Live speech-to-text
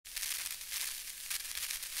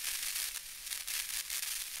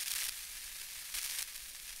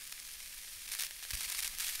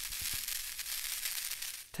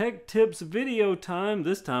Tech Tips video time.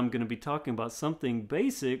 This time I'm going to be talking about something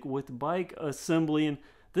basic with bike assembly. And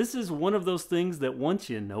this is one of those things that once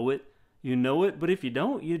you know it, but if you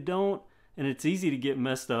don't, you don't. And it's easy to get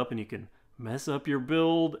messed up, and you can mess up your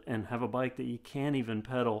build and have a bike that you can't even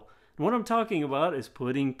pedal. And what I'm talking about is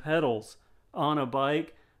putting pedals on a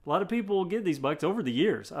bike. A lot of people get these bikes over the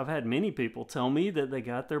years. I've had many people tell me that they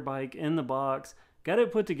got their bike in the box, got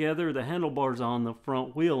it put together, the handlebars on, the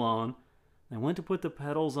front wheel on. They went to put the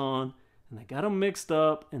pedals on, and they got them mixed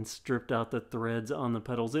up and stripped out the threads on the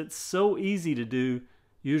pedals. It's so easy to do.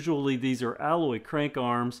 Usually these are alloy crank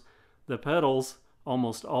arms. The pedals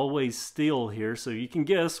almost always steel here, so you can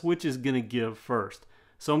guess which is going to give first.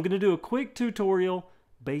 So I'm going to do a quick tutorial,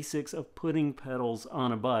 basics of putting pedals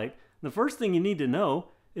on a bike. The first thing you need to know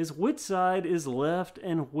is which side is left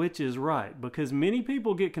and which is right, because many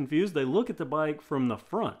people get confused. They look at the bike from the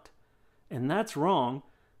front, and that's wrong.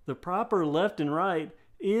 The proper left and right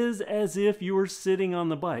is as if you were sitting on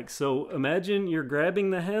the bike. So imagine you're grabbing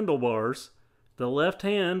the handlebars. The left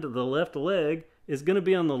hand, the left leg is going to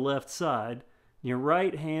be on the left side. Your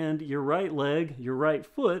right hand, your right leg, your right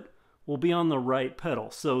foot will be on the right pedal.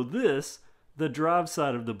 So this, the drive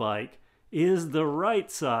side of the bike, is the right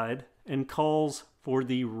side and calls for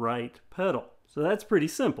the right pedal. So that's pretty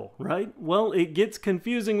simple, right? Well, it gets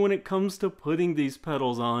confusing when it comes to putting these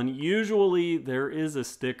pedals on. Usually there is a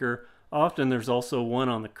sticker. Often there's also one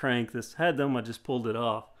on the crank. This had them, I just pulled it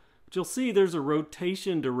off. But you'll see there's a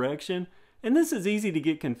rotation direction. And this is easy to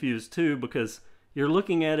get confused too, because you're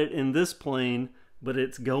looking at it in this plane, but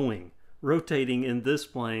it's rotating in this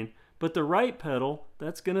plane. But the right pedal,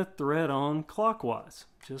 that's gonna thread on clockwise,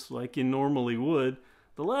 just like you normally would.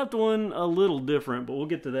 The left one, a little different, but we'll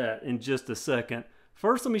get to that in just a second.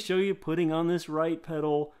 First, let me show you putting on this right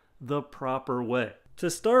pedal the proper way. To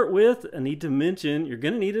start with, I need to mention, you're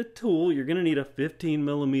gonna need a tool. You're gonna need a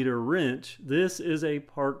 15mm wrench. This is a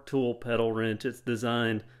Park Tool pedal wrench. It's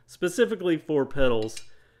designed specifically for pedals.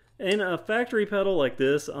 And a factory pedal like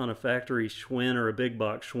this on a factory Schwinn or a big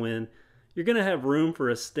box Schwinn, you're gonna have room for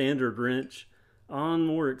a standard wrench. On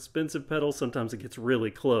more expensive pedals, sometimes it gets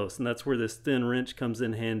really close, and that's where this thin wrench comes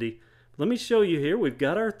in handy. Let me show you here. We've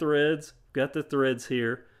got our threads, got the threads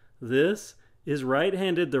here. This is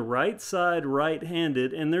right-handed, the right side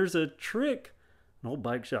right-handed, and there's a trick an old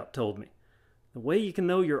bike shop told me. The way you can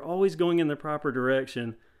know you're always going in the proper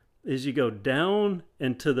direction is you go down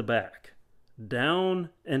and to the back. Down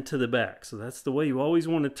and to the back. So that's the way you always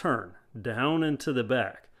want to turn, down and to the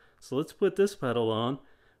back. So let's put this pedal on.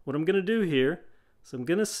 What I'm going to do here, so I'm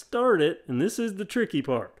going to start it, and this is the tricky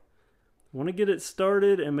part. I want to get it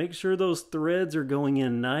started and make sure those threads are going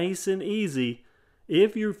in nice and easy.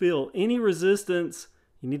 If you feel any resistance,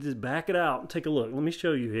 you need to back it out and take a look. Let me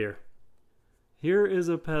show you here. Here is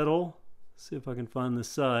a pedal. Let's see if I can find this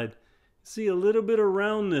side. See a little bit of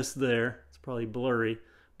roundness there. It's probably blurry,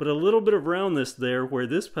 but a little bit of roundness there where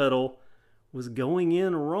this pedal was going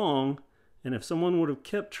in wrong. And if someone would have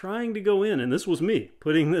kept trying to go in, and this was me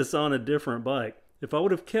putting this on a different bike, if I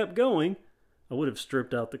would have kept going, I would have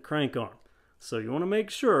stripped out the crank arm. So you want to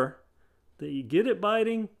make sure that you get it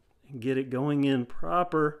biting and get it going in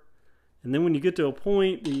proper. And then when you get to a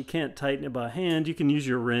point that you can't tighten it by hand, you can use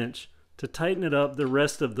your wrench to tighten it up the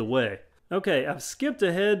rest of the way. Okay, I've skipped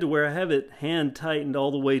ahead to where I have it hand tightened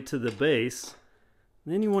all the way to the base.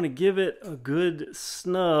 And then you want to give it a good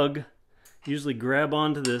snug. Usually grab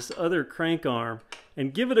onto this other crank arm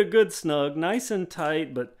and give it a good snug, nice and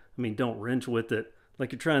tight, but I mean, don't wrench with it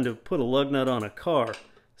like you're trying to put a lug nut on a car.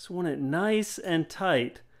 Just want it nice and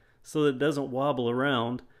tight so that it doesn't wobble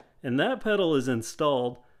around. And that pedal is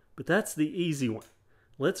installed, but that's the easy one.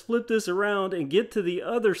 Let's flip this around and get to the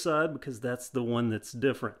other side because that's the one that's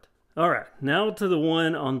different. All right, now to the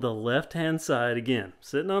one on the left-hand side again.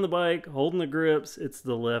 Sitting on the bike, holding the grips, it's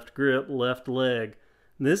the left grip, left leg.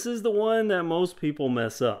 This is the one that most people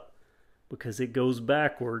mess up because it goes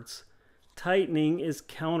backwards. Tightening is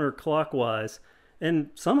counterclockwise, and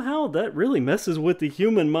somehow that really messes with the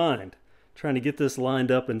human mind. Trying to get this lined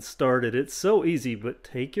up and started. It's so easy, but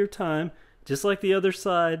take your time, just like the other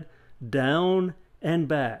side, down and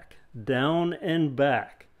back, down and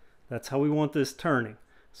back. That's how we want this turning.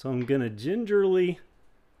 So I'm going to gingerly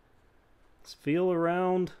feel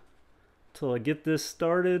around till I get this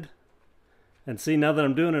started. And see, now that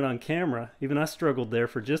I'm doing it on camera, even I struggled there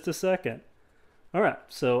for just a second. All right,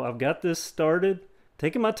 so I've got this started.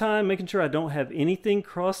 Taking my time, making sure I don't have anything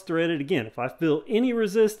cross-threaded. Again, if I feel any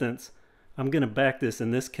resistance, I'm going to back this,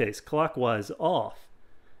 in this case, clockwise off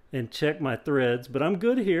and check my threads. But I'm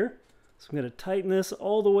good here. So I'm going to tighten this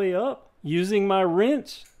all the way up using my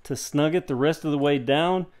wrench to snug it the rest of the way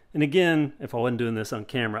down. And again, if I wasn't doing this on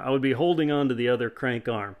camera, I would be holding on to the other crank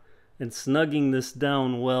arm and snugging this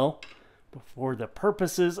down well. But for the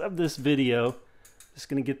purposes of this video, just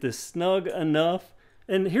going to get this snug enough.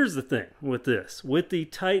 And here's the thing with this. With the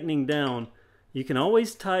tightening down, you can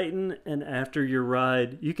always tighten, and after your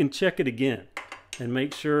ride, you can check it again and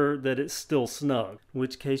make sure that it's still snug, in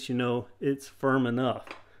which case you know it's firm enough.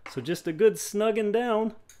 So just a good snugging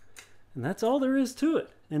down, and that's all there is to it.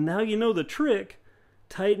 And now you know the trick,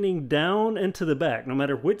 tightening down and to the back, no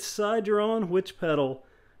matter which side you're on, which pedal,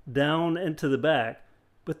 down and to the back.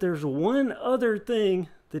 But there's one other thing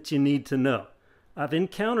that you need to know. I've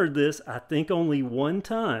encountered this, I think, only one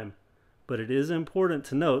time, but it is important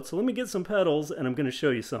to note. So let me get some pedals and I'm going to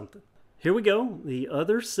show you something. Here we go, the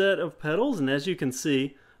other set of pedals, and as you can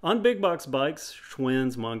see, on big box bikes,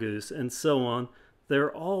 Schwinn's, Mongoose, and so on,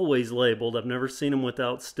 they're always labeled. I've never seen them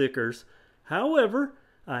without stickers. However,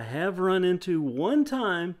 I have run into one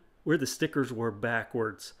time where the stickers were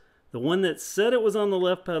backwards. The one that said it was on the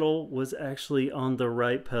left pedal was actually on the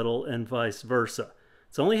right pedal and vice versa.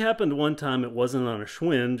 It's only happened one time. It wasn't on a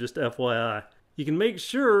Schwinn, just FYI. You can make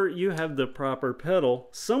sure you have the proper pedal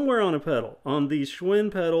somewhere on a pedal. On these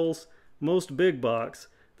Schwinn pedals, most big box,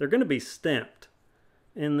 they're going to be stamped.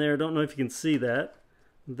 In there, don't know if you can see that.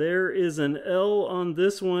 There is an L on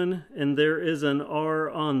this one, and there is an R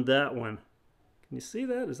on that one. Can you see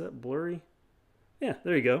that? Is that blurry? Yeah,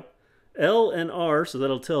 there you go. L and R, so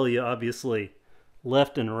that'll tell you, obviously,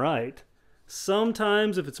 left and right.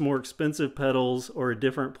 Sometimes, if it's more expensive pedals or a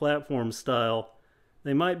different platform style,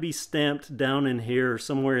 they might be stamped down in here or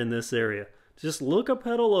somewhere in this area. Just look a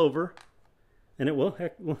pedal over, and it will.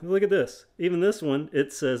 Heck, look at this. Even this one,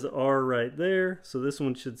 it says R right there, so this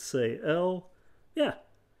one should say L. Yeah.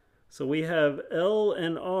 So we have L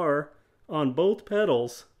and R on both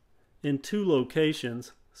pedals in two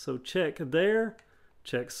locations. So check there,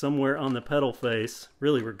 check somewhere on the pedal face,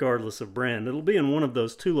 really regardless of brand. It'll be in one of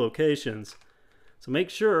those two locations. So make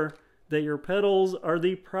sure that your pedals are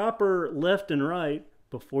the proper left and right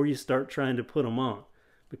before you start trying to put them on.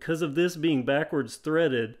 Because of this being backwards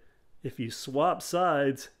threaded, if you swap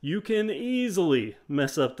sides, you can easily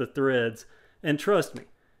mess up the threads. And trust me,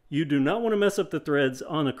 you do not want to mess up the threads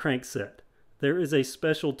on a crank set. There is a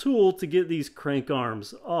special tool to get these crank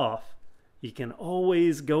arms off. You can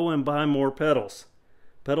always go and buy more pedals.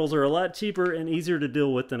 Pedals are a lot cheaper and easier to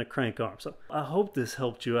deal with than a crank arm. So I hope this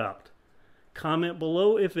helped you out. Comment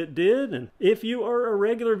below if it did, and if you are a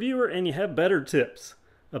regular viewer and you have better tips,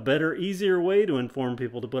 a better, easier way to inform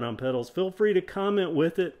people to put on pedals, feel free to comment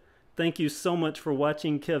with it. Thank you so much for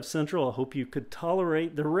watching KevCentral. I hope you could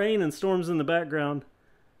tolerate the rain and storms in the background.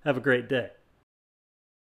 Have a great day.